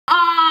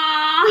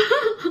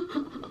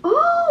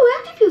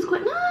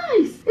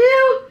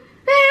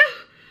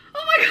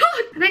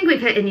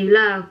we've hit a new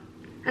low.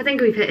 I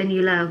think we've hit a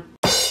new low.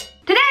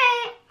 Today,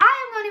 I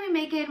am going to be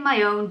making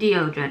my own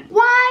deodorant.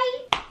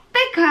 Why?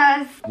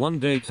 Because one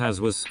day Taz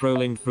was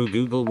scrolling through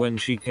Google when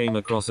she came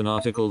across an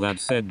article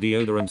that said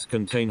deodorants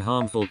contain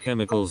harmful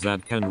chemicals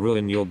that can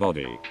ruin your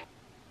body.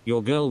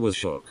 Your girl was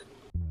shook.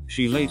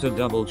 She later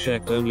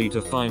double-checked only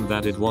to find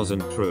that it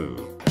wasn't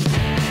true.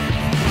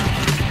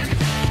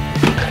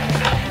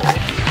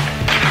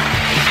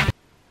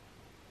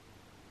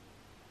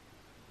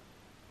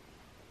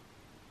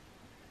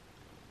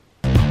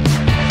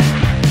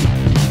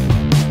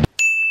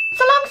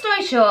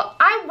 Sure,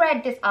 I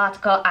read this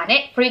article and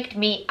it freaked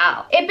me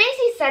out. It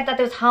basically said that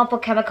there's harmful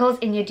chemicals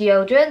in your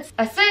deodorants.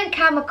 A certain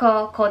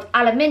chemical called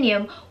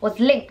aluminium was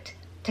linked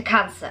to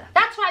cancer.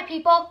 That's right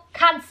people,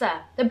 cancer.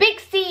 The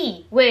big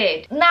C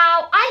word.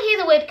 Now, I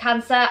hear the word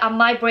cancer and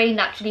my brain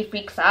naturally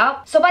freaks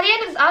out. So by the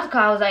end of this article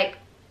I was like,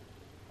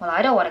 well,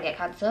 I don't want to get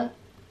cancer.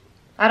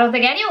 I don't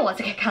think anyone wants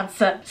to get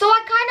cancer. So I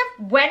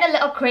kind of went a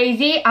little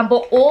crazy and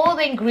bought all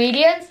the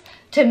ingredients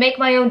to make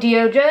my own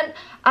deodorant.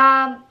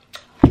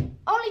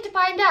 Only to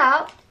find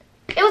out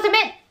it was a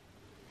myth.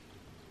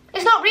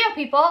 It's not real,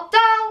 people.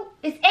 So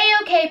it's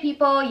a-okay,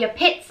 people. Your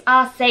pits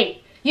are safe.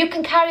 You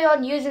can carry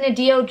on using a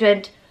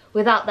deodorant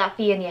without that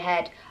fear in your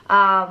head.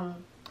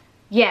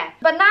 Yeah.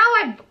 But now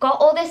I've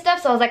got all this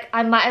stuff, so I was like,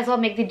 I might as well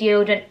make the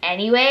deodorant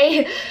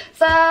anyway.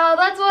 So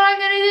that's what I'm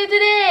gonna do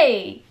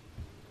today.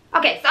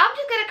 Okay, so I'm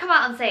just gonna come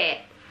out and say it.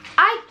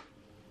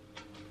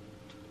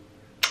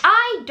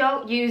 I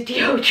don't use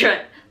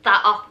deodorant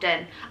that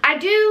often.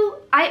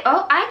 I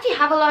actually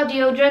have a lot of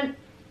deodorant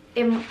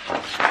in...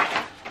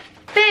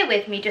 Bear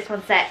with me just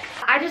one sec.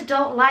 I just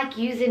don't like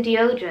using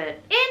deodorant.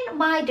 In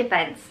my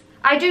defense,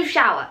 I do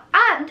shower.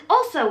 And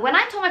also, when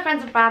I told my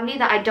friends and family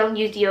that I don't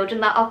use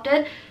deodorant that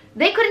often,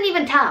 they couldn't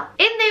even tell.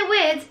 In their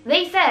words,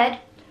 they said,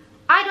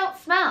 I don't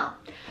smell.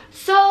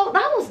 So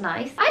that was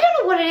nice. I don't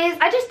know what it is.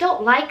 I just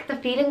don't like the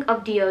feeling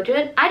of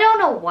deodorant. I don't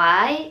know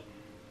why.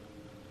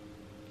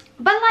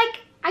 But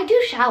like, I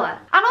do shower.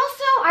 And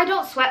also, I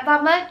don't sweat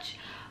that much.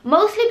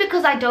 Mostly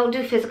because I don't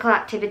do physical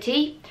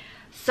activity.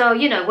 So,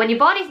 you know, when your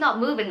body's not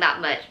moving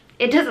that much,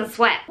 it doesn't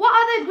sweat. What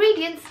are the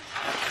ingredients?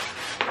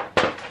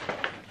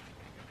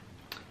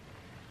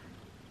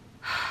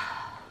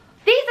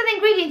 These are the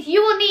ingredients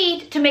you will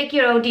need to make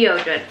your own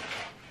deodorant.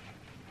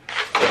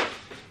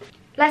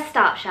 Let's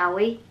start, shall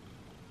we?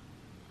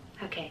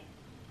 Okay.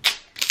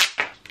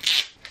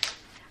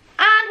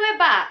 And we're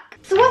back.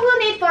 So what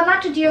we'll need for a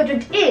natural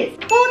deodorant is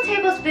 4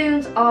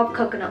 tablespoons of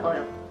coconut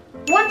oil,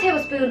 1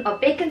 tablespoon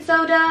of baking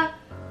soda,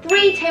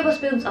 3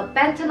 tablespoons of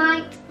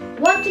bentonite,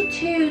 1 to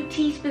 2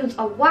 teaspoons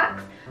of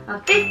wax,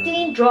 and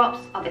 15 drops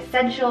of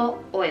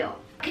essential oil.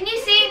 Can you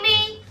see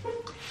me?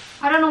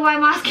 I don't know why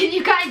I'm asking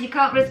you guys, you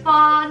can't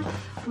respond,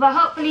 but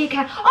hopefully you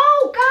can.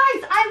 Oh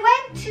guys,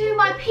 I went to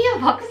my PO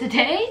box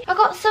today. I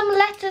got some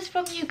letters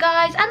from you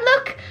guys, and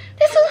look,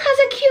 this one has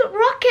a cute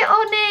rocket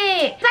on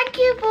it. Thank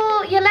you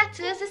for your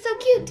letters, it's so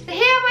cute. So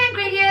here are my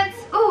ingredients.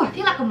 Oh, I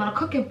feel like I'm on a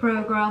cooking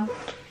program,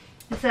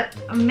 except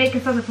I'm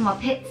making something for my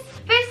pits.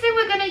 First thing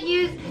we're gonna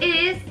use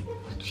is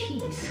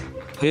cheese.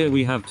 Here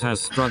we have Taz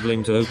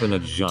struggling to open a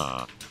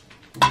jar.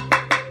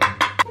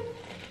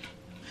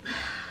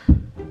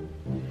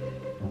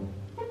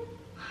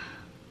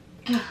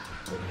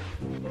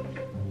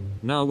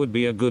 Now would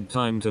be a good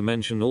time to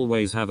mention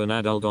always have an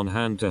adult on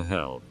hand to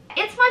help.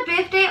 It's my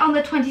birthday on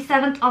the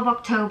 27th of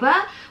October,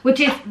 which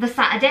is the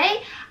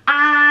Saturday,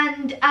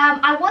 and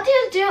I wanted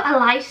to do a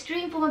live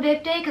stream for my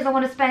birthday because I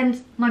want to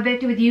spend my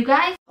birthday with you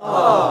guys.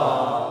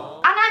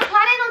 Aww. And I'm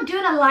planning on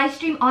doing a live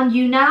stream on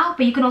YouNow,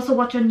 but you can also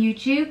watch on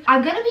YouTube.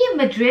 I'm going to be in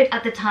Madrid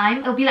at the time.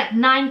 It'll be like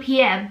 9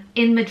 PM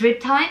in Madrid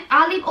time.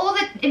 I'll leave all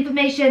the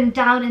information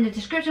down in the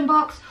description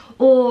box,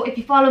 or if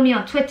you follow me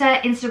on Twitter,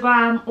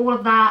 Instagram, all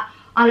of that,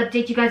 I'll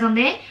update you guys on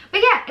there.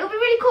 But yeah, it'll be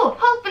really cool.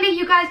 Hopefully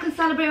you guys can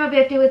celebrate my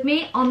birthday with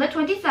me on the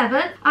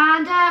 27th.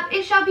 And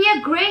it shall be a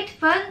great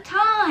fun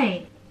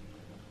time.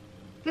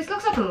 This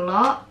looks like a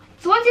lot.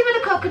 So once you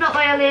put the coconut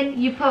oil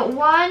in, you put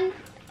 1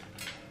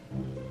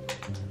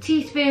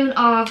 teaspoon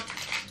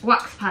of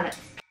wax pellets.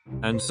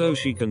 And so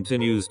she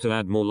continues to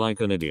add more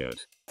like an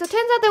idiot. So it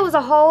turns out there was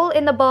a hole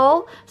in the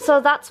bowl, so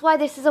that's why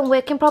this isn't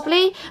working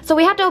properly. So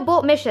we had to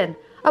abort mission.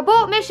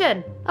 Abort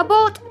mission!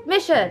 Abort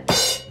mission!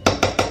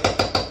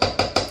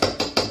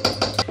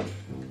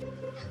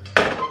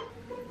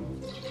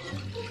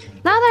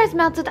 Now that it's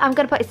melted, I'm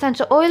going to put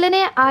essential oil in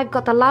it. I've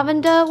got the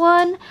lavender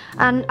one,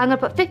 and I'm going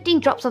to put 15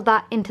 drops of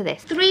that into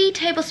this. 3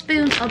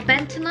 tablespoons of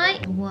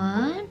bentonite.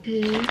 1,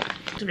 2,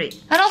 3.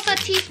 And also a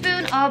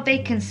teaspoon of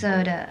baking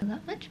soda.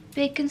 That much?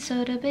 Baking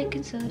soda,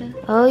 baking soda.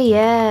 Oh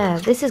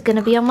yeah, this is going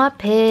to be on my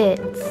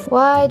pits.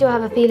 Why do I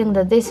have a feeling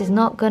that this is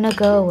not going to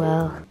go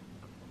well?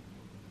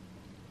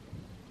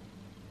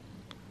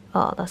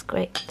 Oh, that's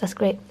great. That's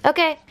great.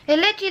 Okay. It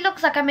literally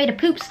looks like I made a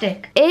poop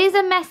stick. It's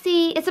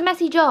a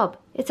messy job.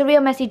 It's a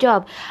real messy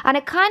job. And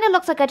it kind of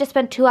looks like I just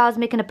spent 2 hours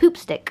making a poop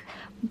stick.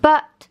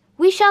 But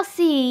we shall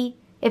see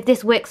if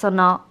this works or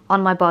not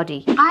on my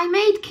body. I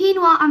made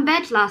quinoa and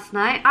veg last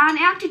night and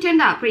it actually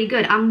turned out pretty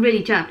good. I'm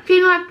really chuffed.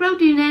 Quinoa has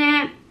protein in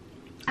it.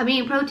 I'm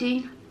eating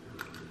protein.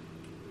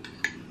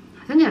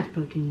 I think it has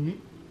protein in it.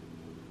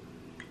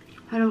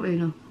 I don't really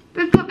know.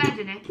 But put veg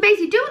in it.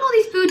 Basically, doing all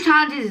these food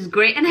challenges is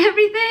great and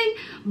everything,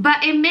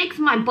 but it makes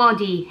my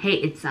body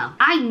hate itself.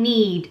 I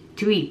need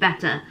to eat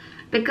better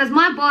because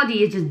my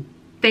body is just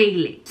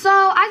failing.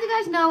 So, as you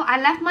guys know, I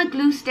left my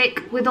glue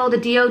stick with all the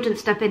deodorant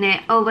stuff in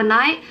it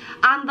overnight,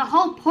 and the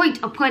whole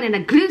point of putting in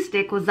a glue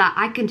stick was that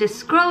I can just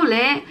scroll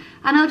it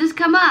and it'll just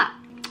come up.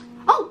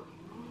 Oh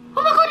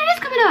my god, it is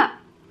coming up.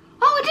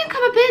 Oh, it didn't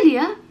come up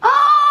earlier.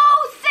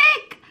 Oh,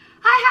 sick!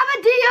 I have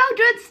a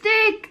deodorant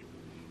stick.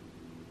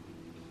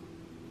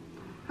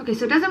 Okay,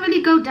 so it doesn't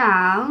really go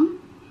down.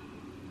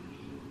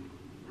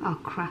 Oh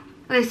crap.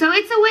 Okay, so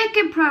it's a work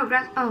in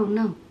progress. Oh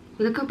no,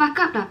 will it go back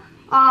up now?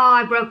 Oh,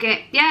 I broke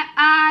it. Yeah,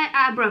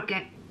 I broke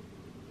it.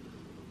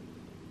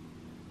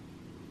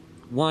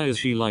 Why is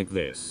she like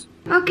this?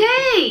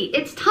 Okay,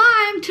 it's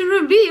time to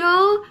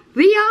reveal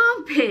the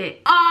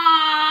armpit.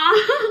 Ah!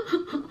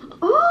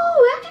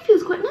 Oh, it actually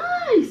feels quite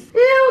nice.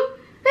 Ew,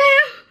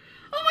 ew.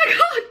 Oh my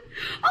god.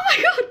 Oh my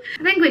god.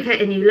 I think we've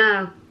hit a new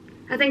low.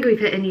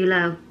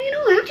 You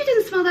know, it actually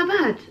doesn't smell that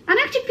bad. And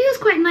it actually feels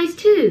quite nice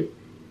too.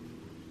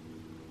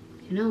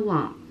 You know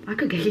what? I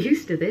could get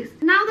used to this.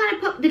 Now that I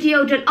put the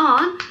deodorant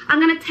on,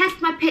 I'm going to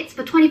test my pits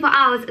for 24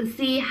 hours and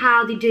see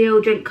how the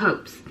deodorant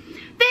copes.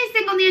 First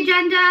thing on the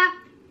agenda,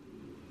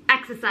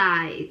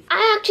 exercise.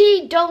 I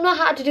actually don't know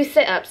how to do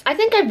sit-ups. I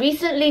think I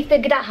recently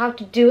figured out how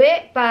to do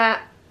it,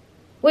 but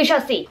we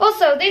shall see.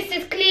 Also, this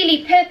is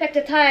clearly perfect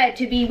attire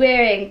to be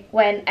wearing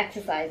when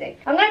exercising.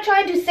 I'm going to try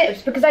and do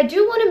sit-ups because I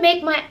do want to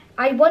make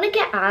I want to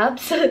get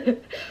abs.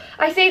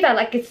 I say that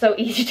like it's so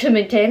easy to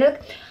maintain.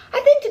 I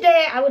think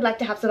today I would like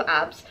to have some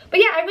abs. But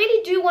yeah, I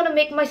really do want to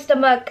make my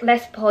stomach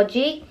less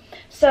podgy.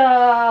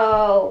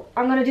 So,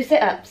 I'm going to do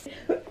sit-ups.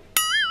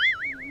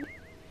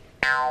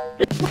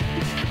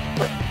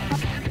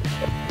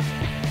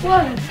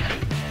 One,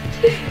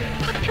 two.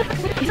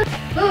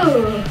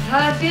 Oh,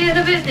 I feel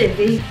a bit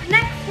dizzy.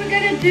 Next, we're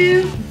going to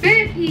do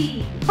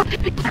burpees.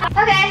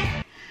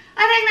 Okay,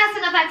 I think that's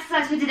enough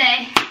exercise for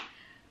today.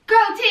 Go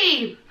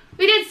team!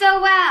 We did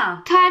so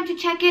well. Time to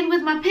check in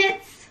with my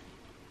pits.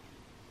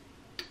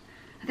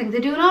 I think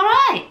they're doing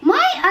alright.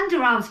 My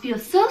underarms feel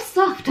so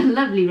soft and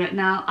lovely right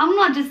now. I'm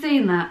not just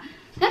saying that.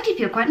 They actually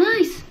feel quite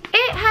nice.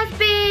 It has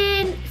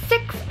been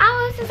 6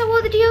 hours since I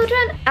wore the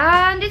deodorant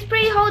and it's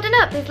pretty holding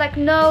up. There's like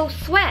no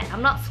sweat.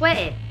 I'm not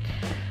sweating.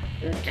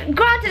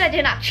 Granted, I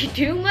didn't actually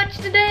do much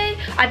today.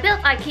 I built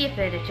IKEA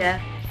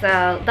furniture,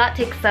 so that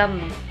takes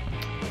some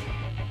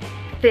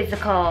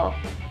physical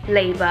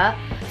labor.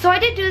 So I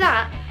did do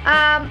that.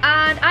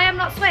 And I am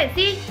not sweating.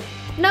 See?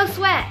 No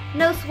sweat.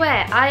 No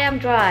sweat. I am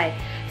dry.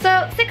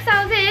 So 6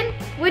 hours in,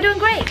 we're doing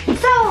great.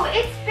 So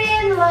it's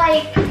been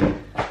like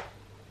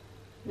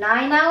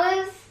 9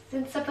 hours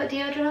since I put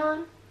deodorant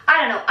on. I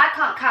don't know, I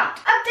can't count.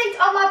 Update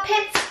on my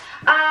pits.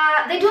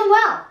 They're doing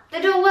well.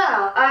 They're doing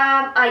well.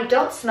 I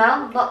don't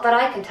smell, not that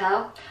I can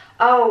tell.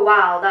 Oh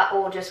wow, that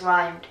all just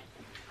rhymed.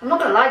 I'm not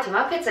gonna lie to you,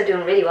 my pits are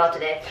doing really well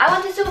today. I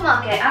went to the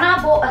supermarket and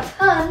I bought a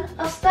ton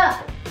of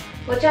stuff,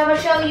 which I will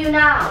show you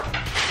now.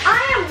 I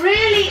am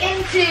really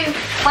into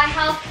my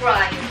health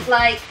grind,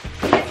 like,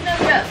 it's no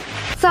joke.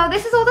 So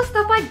this is all the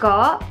stuff I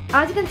got.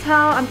 As you can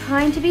tell, I'm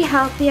trying to be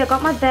healthy. I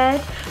got my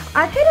veg.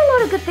 I've heard a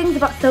lot of good things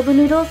about soba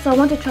noodles, so I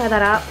want to try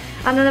that out.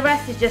 And then the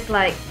rest is just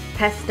like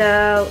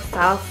pesto,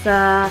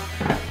 salsa,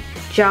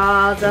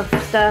 jars of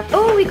stuff.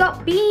 Oh, we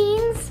got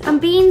beans,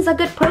 and beans are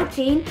good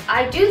protein.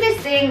 I do this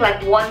thing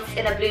like once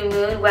in a blue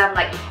moon where I'm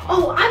like,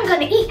 oh, I'm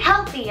gonna eat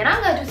healthy and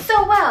I'm gonna do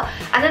so well.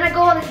 And then I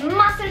go on this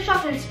massive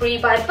shopping spree,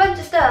 buy a bunch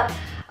of stuff,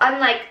 and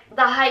like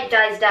the hype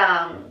dies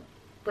down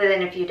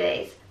within a few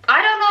days. I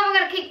don't know if I'm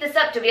gonna keep this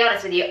up, to be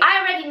honest with you. I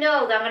already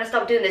know that I'm gonna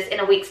stop doing this in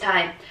a week's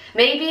time.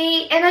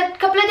 Maybe in a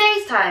couple of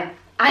days' time.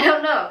 I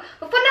don't know.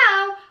 But for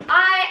now,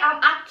 I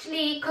am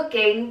actually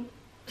cooking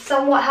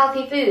somewhat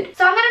healthy food.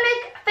 So I'm gonna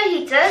make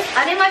fajitas,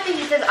 and in my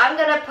fajitas, I'm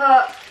gonna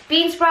put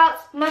bean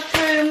sprouts,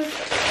 mushrooms,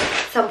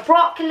 some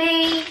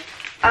broccoli,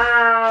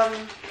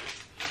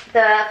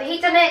 the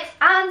fajita mix,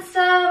 and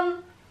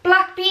some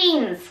black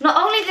beans. Not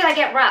only did I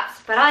get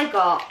wraps, but I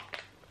got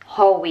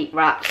whole wheat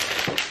wraps.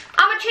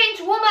 I'm a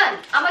changed woman.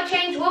 I'm a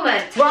changed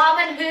woman.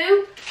 Ramen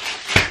who?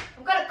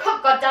 I'm gonna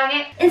cook,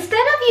 goddammit. Instead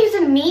of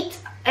using meat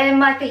in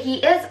my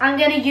fajitas, I'm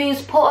gonna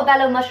use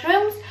portobello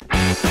mushrooms.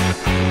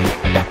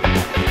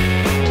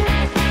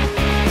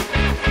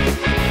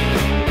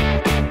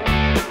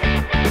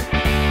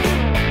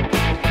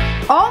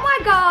 Oh my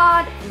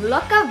god,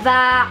 look at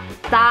that.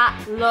 That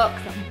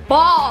looks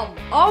bomb.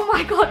 Oh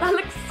my god, that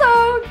looks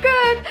so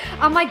good.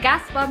 Am I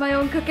gassed by my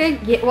own cooking?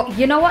 Yeah, well,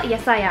 you know what?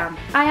 Yes, I am.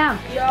 I am.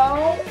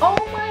 Yo, oh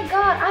my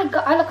god, I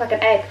look like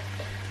an egg.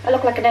 I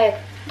look like an egg.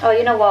 Oh,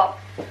 you know what?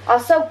 I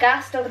was so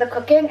gassed over the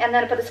cooking, and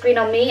then I put the screen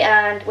on me,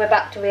 and we're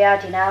back to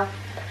reality now.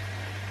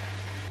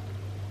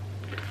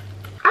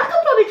 I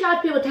could probably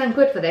charge people 10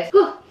 quid for this.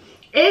 Whew.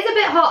 It is a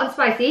bit hot and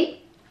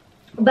spicy,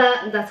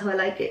 but that's how I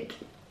like it.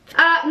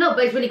 No,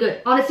 but it's really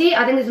good. Honestly,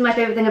 I think this is my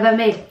favorite thing I've ever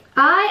made.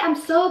 I am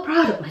so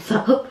proud of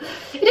myself.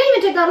 It didn't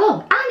even take that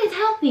long, and it's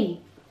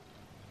healthy.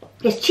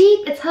 It's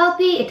cheap, it's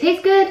healthy, it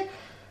tastes good,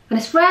 and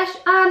it's fresh,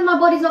 and my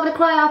body's not gonna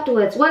cry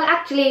afterwards. Well,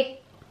 actually,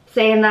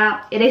 saying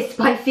that, it is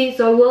spicy,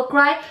 so I will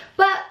cry,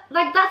 but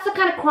like that's the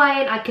kind of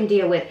crying I can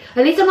deal with.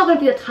 At least I'm not gonna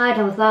feel tired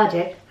and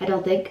lethargic, I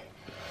don't think.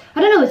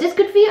 I don't know, is this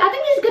good for you? I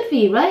think this is good for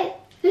you, right?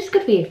 This is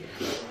good for you.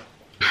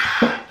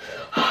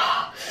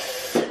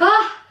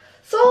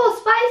 So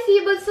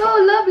spicy, but so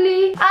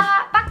lovely.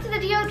 Back to the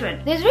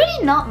deodorant. There's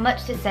really not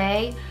much to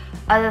say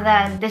other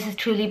than this has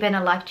truly been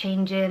a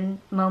life-changing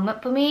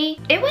moment for me.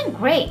 It went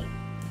great.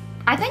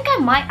 I think I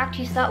might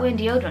actually start wearing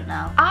deodorant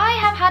now. I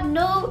have had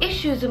no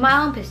issues with my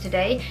armpits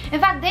today. In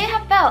fact, they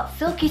have felt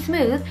silky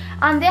smooth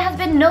and there has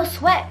been no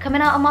sweat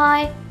coming out of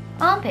my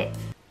armpits.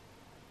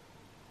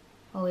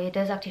 Oh, it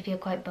does actually feel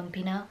quite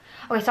bumpy now.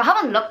 Okay, so I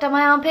haven't looked at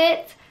my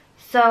armpits,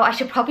 so I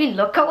should probably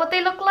look at what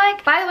they look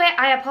like. By the way,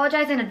 I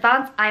apologize in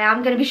advance. I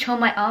am going to be showing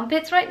my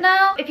armpits right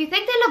now. If you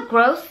think they look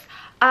gross,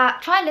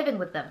 try living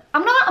with them.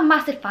 I'm not a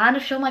massive fan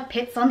of showing my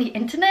pits on the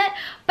internet,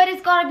 but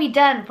it's gotta be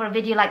done for a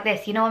video like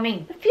this, you know what I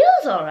mean? It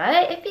feels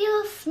alright, it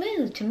feels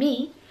smooth to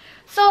me.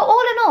 So all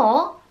in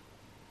all,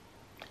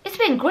 it's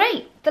been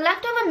great. The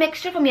leftover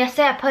mixture from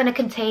yesterday I put in a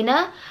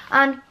container,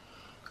 and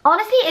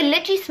honestly, it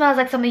literally smells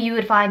like something you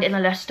would find in a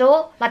Lush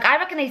store. Like I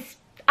reckon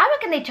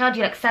they charge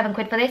you like £7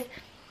 for this,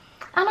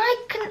 and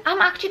I'm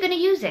actually gonna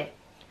use it.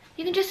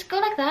 You can just go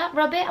like that,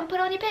 rub it, and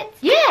put it on your pits.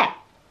 Yeah,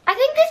 I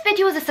think this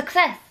video was a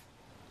success.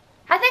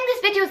 I think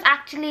this video is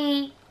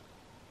actually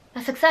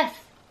a success.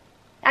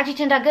 It actually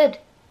turned out good.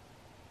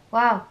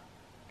 Wow.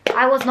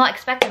 I was not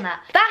expecting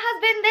that. That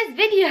has been this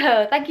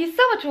video. Thank you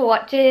so much for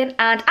watching.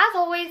 And as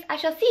always, I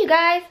shall see you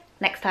guys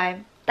next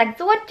time. Thanks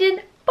for watching.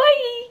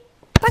 Bye.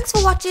 Thanks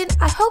for watching.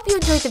 I hope you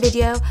enjoyed the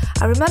video.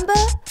 And remember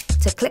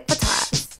to click for time.